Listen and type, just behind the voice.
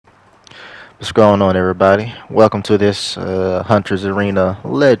What's going on, everybody? Welcome to this Hunters Arena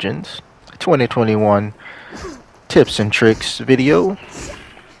Legends 2021 tips and tricks video.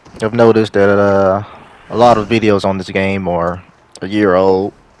 I've noticed that a lot of videos on this game are a year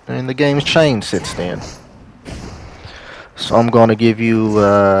old, and the game's changed since then. So I'm going to give you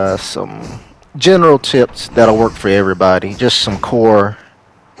some general tips that'll work for everybody, just some core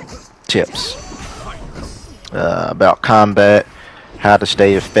tips about combat, how to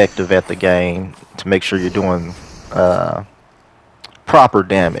stay effective at the game to make sure you're doing proper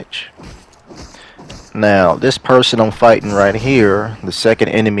damage. Now, this person I'm fighting right here, the second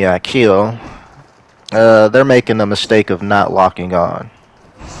enemy I kill, they're making the mistake of not locking on.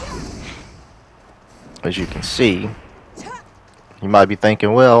 As you can see, you might be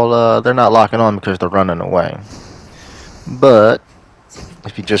thinking, well, they're not locking on because they're running away. But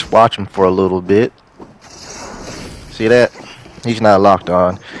if you just watch them for a little bit, see that? He's not locked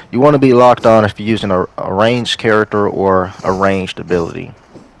on. You want to be locked on if you're using a ranged character or a ranged ability.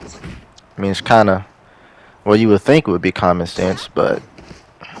 I mean, it's kind of, well, you would think it would be common sense, but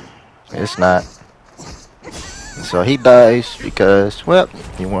it's not. So he dies because, well,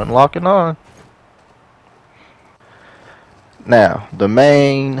 he wasn't locking on. Now, the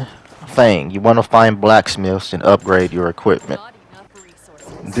main thing, you want to find blacksmiths and upgrade your equipment.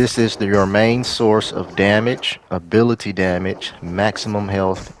 This is your main source of damage, ability damage, maximum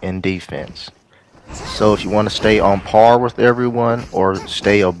health, and defense. So if you want to stay on par with everyone or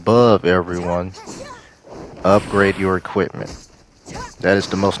stay above everyone, upgrade your equipment. That is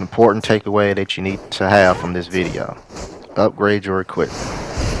the most important takeaway that you need to have from this video. Upgrade your equipment.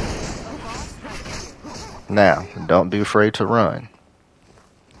 Now, don't be afraid to run,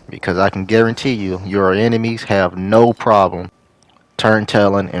 because I can guarantee you your enemies have no problem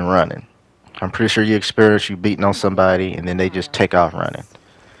turn-tailing and running. I'm pretty sure you experienced you beating on somebody and then they just take off running.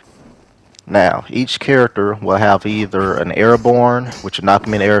 Now, each character will have either an airborne, which will knock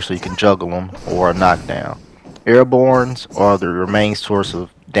them in the air so you can juggle them, or a knockdown. Airbornes are the main source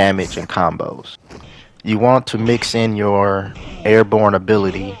of damage and combos. You want to mix in your airborne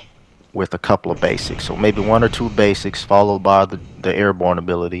ability with a couple of basics. So maybe one or two basics followed by the airborne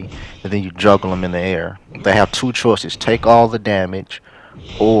ability, and then you juggle them in the air. They have two choices: take all the damage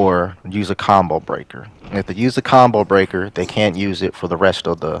or use a combo breaker. And if they use a combo breaker, they can't use it for the rest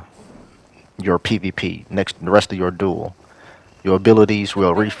of your PvP, the rest of your duel. Your abilities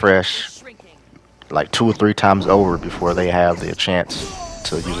will refresh like 2 or 3 times over before they have the chance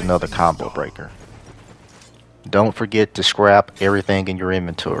to use another combo breaker. Don't forget to scrap everything in your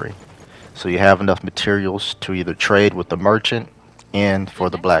inventory, so you have enough materials to either trade with the merchant and for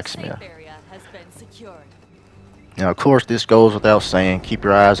the blacksmith. Now, of course, this goes without saying, keep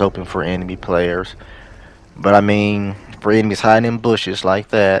your eyes open for enemy players. But I mean, for enemies hiding in bushes like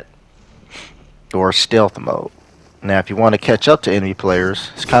that, or stealth mode. Now, if you want to catch up to enemy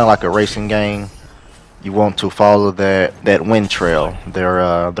players, it's kind of like a racing game. You want to follow that wind trail,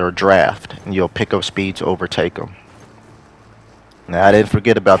 their draft, and you'll pick up speed to overtake them. Now, I didn't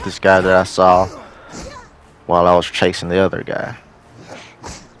forget about this guy that I saw while I was chasing the other guy.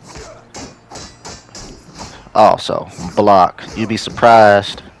 Also, block. You'd be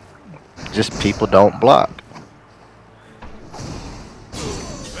surprised, just people don't block.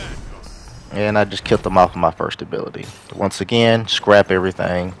 And I just killed them off of my first ability. Once again, scrap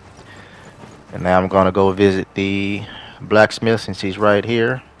everything. And now I'm going to go visit the blacksmith since he's right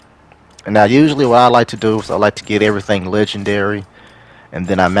here. And now usually what I like to do is I like to get everything legendary, and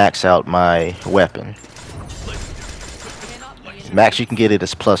then I max out my weapon. Max you can get it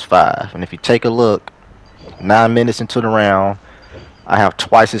is +5. And if you take a look, 9 minutes into the round, I have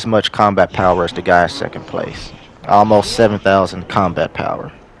twice as much combat power as the guy in second place. Almost 7,000 combat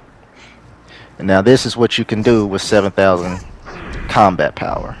power. And now this is what you can do with 7,000 combat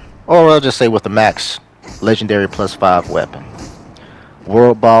power. Or I'll just say with the max legendary +5 weapon.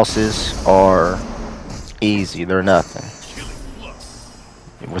 World bosses are easy, they're nothing.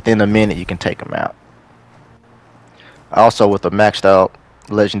 Within a minute you can take them out. Also, with the maxed out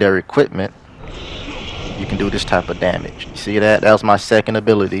legendary equipment, you can do this type of damage. You see that? That was my second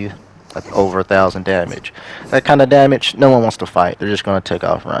ability, like over 1,000 damage. That kind of damage, no one wants to fight. They're just going to take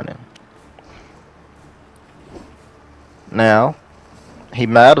off running. Now, he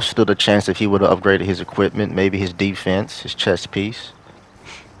might have stood a chance if he would have upgraded his equipment, maybe his defense, his chest piece.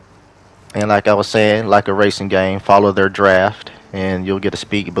 And like I was saying, like a racing game, follow their draft and you'll get a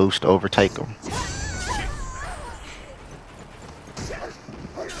speed boost to overtake them.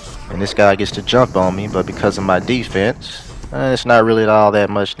 And this guy gets to jump on me, but because of my defense, it's not really all that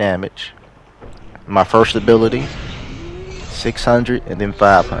much damage. My first ability, 600 and then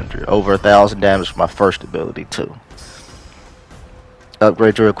 500. Over 1,000 damage for my first ability too.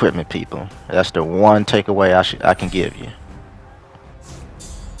 Upgrade your equipment, people. That's the one takeaway I can give you.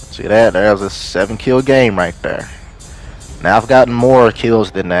 See that? That was a 7-kill game right there. Now I've gotten more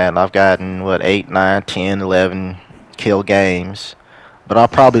kills than that. I've gotten what, 8, 9, 10, 11 kill games. But I'll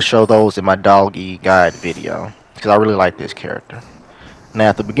probably show those in my doggy guide video because I really like this character. Now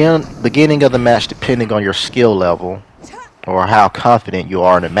at the beginning of the match, depending on your skill level or how confident you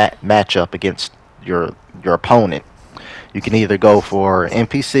are in a matchup against your opponent, you can either go for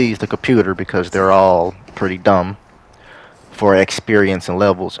NPCs, the computer, because they're all pretty dumb for experience and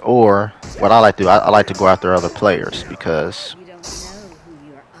levels, or what I like to do, I like to go after other players because,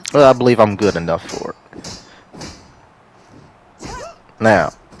 well, I believe I'm good enough for it.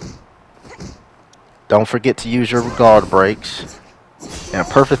 Now, don't forget to use your guard breaks. And a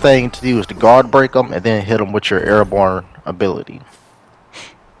perfect thing to do is to guard break them and then hit them with your airborne ability.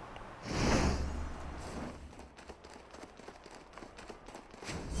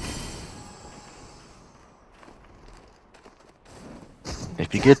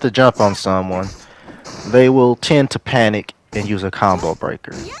 If you get the jump on someone, they will tend to panic and use a combo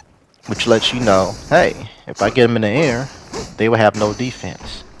breaker, which lets you know, hey, if I get them in the air, they will have no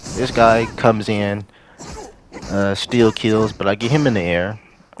defense. This guy comes in, steal kills, but I get him in the air,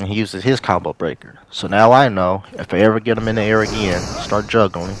 and he uses his combo breaker. So now I know, if I ever get him in the air again, start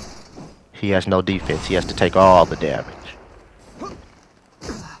juggling, he has no defense. He has to take all the damage.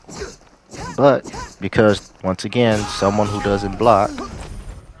 But, because, once again, someone who doesn't block,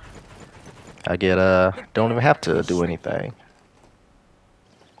 I get, don't even have to do anything.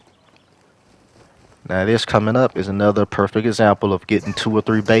 Now this coming up is another perfect example of getting 2 or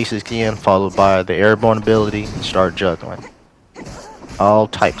 3 basics in, followed by the airborne ability, and start juggling. All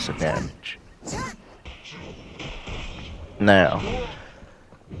types of damage. Now,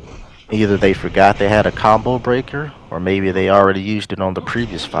 either they forgot they had a combo breaker, or maybe they already used it on the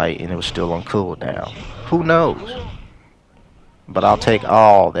previous fight and it was still on cooldown. Who knows? But I'll take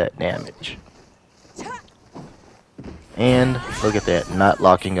all that damage. And look at that, not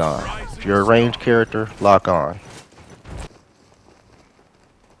locking on. If you're a ranged character, lock on.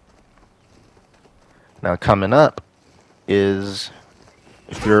 Now coming up is,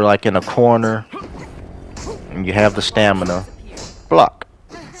 if you're like in a corner and you have the stamina, block.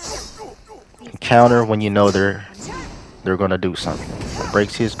 Counter when you know they're gonna do something. It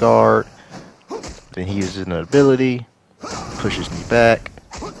breaks his guard, then he uses an ability, pushes me back.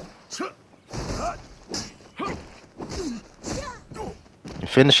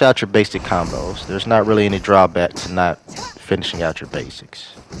 Finish out your basic combos. There's not really any drawback to not finishing out your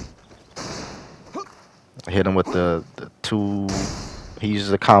basics. I hit him with the 2. He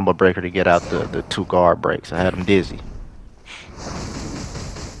uses a combo breaker to get out the 2 guard breaks. I had him dizzy.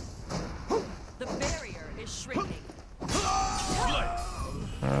 The barrier is shrinking.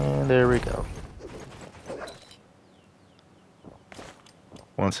 And there we go.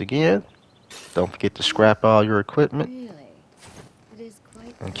 Once again, don't forget to scrap all your equipment.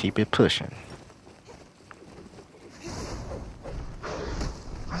 And keep it pushing.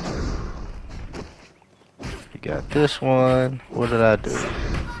 You got this one. What did I do?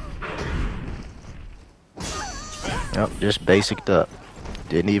 Yep, just basicked up.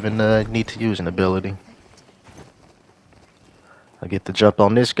 Didn't even need to use an ability. I get the jump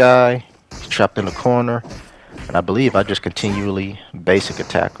on this guy. He's trapped in the corner. And I believe I just continually basic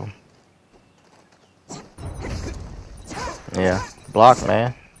attack him. Yeah. Block,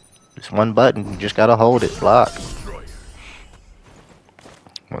 man. Just one button. You just gotta hold it. Block.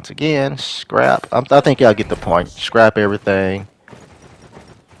 Once again, scrap. I think y'all get the point. Scrap everything.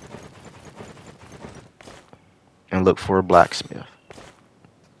 And look for a blacksmith.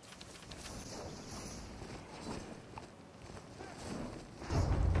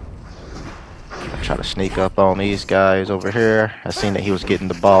 I try to sneak up on these guys over here. I seen that he was getting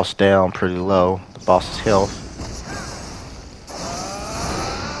the boss down pretty low. The boss's health.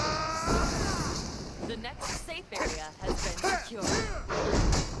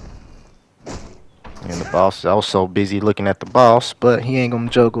 And the boss is also busy looking at the boss, but he ain't gonna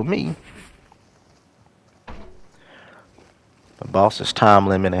juggle me. The boss's time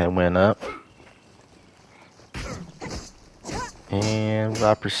limit had went up. And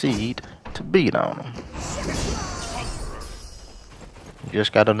I proceed to beat on him. You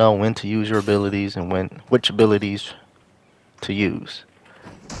just gotta know when to use your abilities and which abilities to use.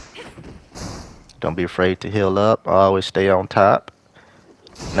 Don't be afraid to heal up. Always stay on top.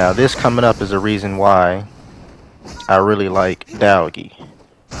 Now this coming up is a reason why I really like Dalgi.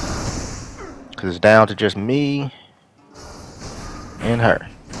 Because it's down to just me and her.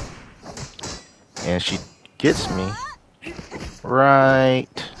 And she gets me right.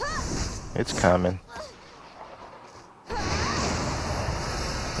 It's coming.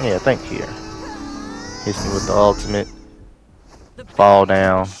 Yeah, think here. Hits me with the ultimate. Fall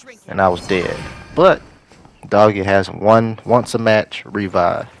down, and I was dead. But Doggy has once a match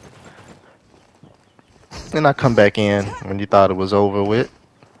revive. Then I come back in when you thought it was over with.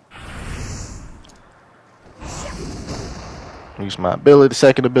 Use my ability,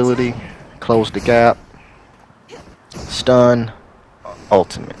 second ability, close the gap, stun,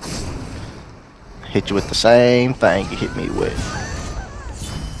 ultimate. Hit you with the same thing you hit me with.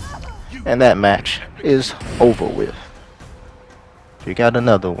 And that match is over with. You got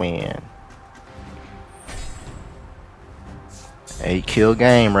another win. 8-kill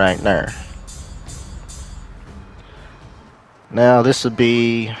game right there. Now this will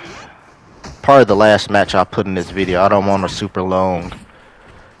be part of the last match I put in this video. I don't want a super long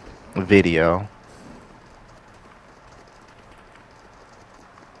video.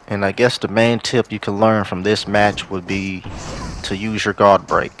 And I guess the main tip you can learn from this match would be to use your guard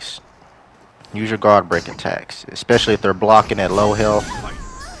breaks. Use your guard break attacks, especially if they're blocking at low health.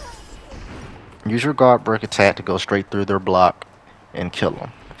 Use your guard break attack to go straight through their block and kill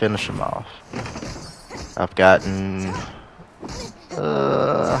them. Finish them off. I've gotten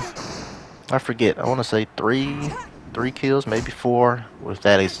I forget, I want to say three kills, maybe 4, with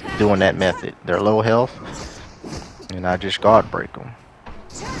that is doing that method. They're low health and I just guard break them.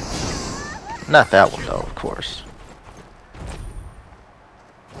 Not that one though, of course.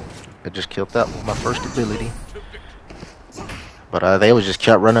 I just killed that with my first ability. But they was just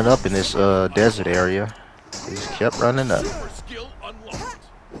kept running up in this desert area. They just kept running up.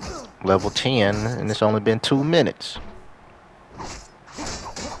 Level 10, and it's only been 2 minutes.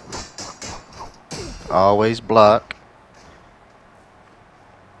 Always block.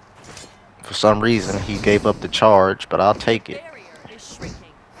 For some reason, he gave up the charge, but I'll take it.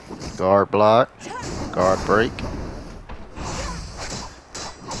 Guard block, guard break.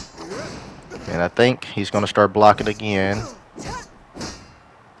 And I think he's going to start blocking again.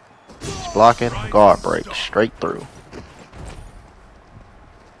 He's blocking, guard break, straight through.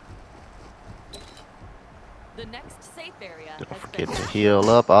 The next safe area. Don't forget to heal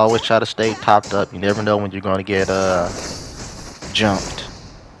up. I always try to stay topped up. You never know when you're going to get jumped.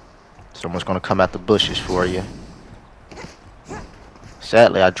 Someone's going to come out the bushes for you.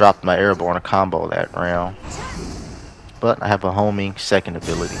 Sadly, I dropped my airborne combo that round. But I have a homing second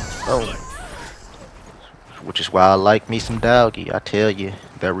ability. Oh. Which is why I like me some Doggy. I tell you,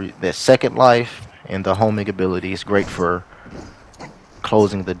 that second life and the homing ability is great for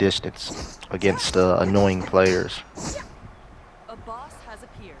closing the distance against annoying players. A boss has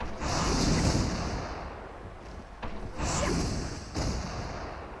appeared.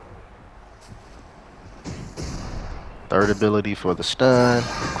 Third ability for the stun.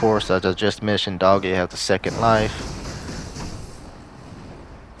 Of course, as I just mentioned, Doggy has the second life.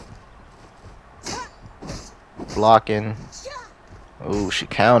 Blocking. Oh, she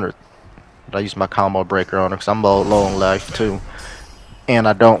countered. But I used my combo breaker on her because I'm low on life too. And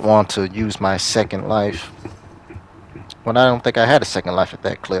I don't want to use my second life when I don't think I had a second life at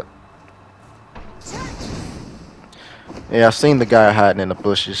that clip. Yeah, I've seen the guy hiding in the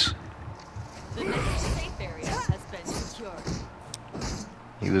bushes. The next safe area has been secured.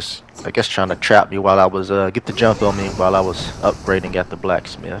 He was, I guess, trying to trap me while I was get the jump on me while I was upgrading at the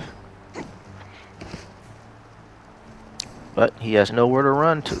blacksmith. But he has nowhere to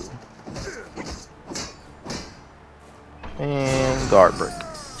run to. And guard break.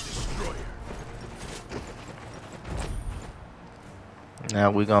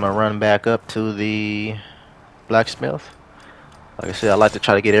 Now we're gonna run back up to the blacksmith. Like I said, I like to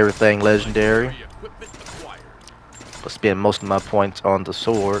try to get everything legendary, but spend most of my points on the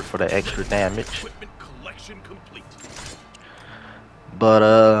sword for the extra damage. But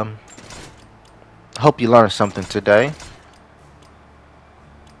I hope you learned something today.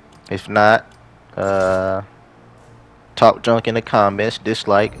 If not, talk junk in the comments,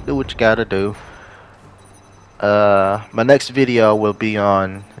 dislike, do what you gotta do. My next video will be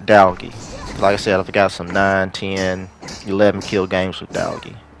on Doggy. Like I said, I've got some 9, 10, 11 kill games with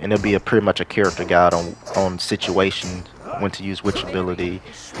Doggy. And it'll be pretty much a character guide on situations, when to use which ability,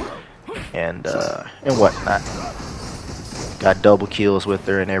 and whatnot. Got double kills with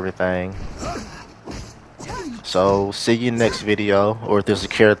her and everything. So, see you next video, or if there's a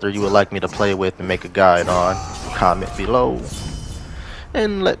character you would like me to play with and make a guide on, comment below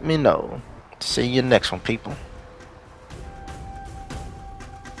and let me know. See you next one, people.